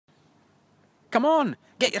Come on,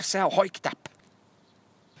 get yourself hiked up.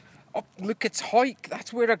 Oh, look, it's Hawick.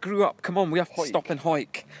 That's where I grew up. Come on, we have to stop in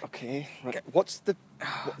Hawick. Okay, right. What's it?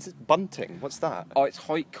 Bunting? What's that? Oh, it's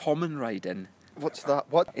Hawick common riding. What's that?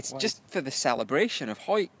 What? It's just for the celebration of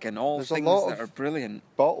Hawick and all There's things a lot that are brilliant.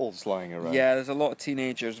 Bottles lying around. Yeah, there's a lot of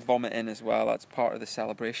teenagers vomiting as well. That's part of the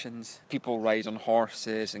celebrations. People ride on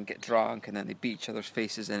horses and get drunk and then they beat each other's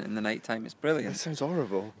faces in the night time. It's brilliant. That sounds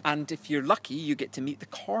horrible. And if you're lucky, you get to meet the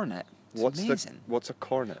cornet. It's amazing. What's a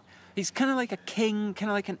cornet? He's kind of like a king, kind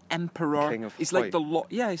of like an emperor. King of he's Hawick.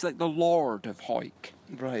 like he's like the Lord of Hawick.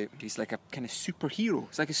 Right. He's like a kind of superhero.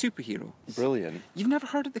 It's like a superhero. Brilliant. You've never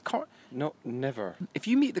heard of the cornet? No, never. If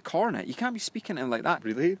you meet the cornet, you can't be speaking to him like that.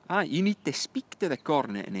 Really? You need to speak to the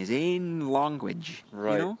cornet in his own language.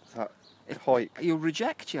 Right. You know? Hawick. He'll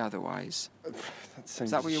reject you otherwise. That sounds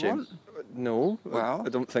Is that what you want? No. Well, I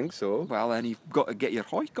don't think so. Well, then you've got to get your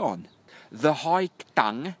Hawick on. The Hawick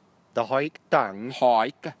tongue. The Hawick tongue.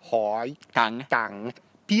 Hawick. Hawick Tongue. tongue.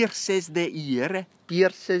 Pierces the ear.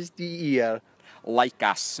 Pierces the ear. Like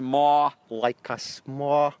a small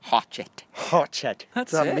hatchet. Hatchet.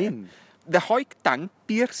 That's What's that it. mean? The Hawick tongue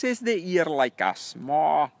pierces the ear like a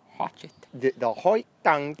small hatchet. The Hawick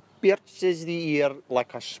tongue pierces the ear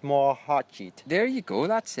like a small hatchet. There you go,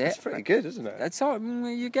 that's it. That's pretty good, isn't it? That's all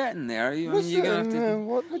you're getting there. You're What's gonna it? have to,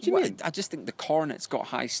 What do you mean? I just think the cornet's got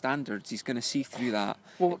high standards. He's going to see through that.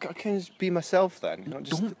 Well, I can just be myself then. Not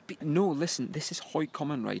just... No, listen, this is Hawick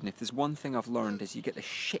common riding. If there's one thing I've learned is you get the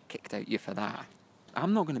shit kicked out of you for that.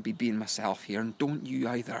 I'm not going to be being myself here, and don't you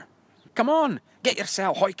either. Come on, get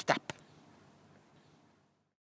yourself hiked up.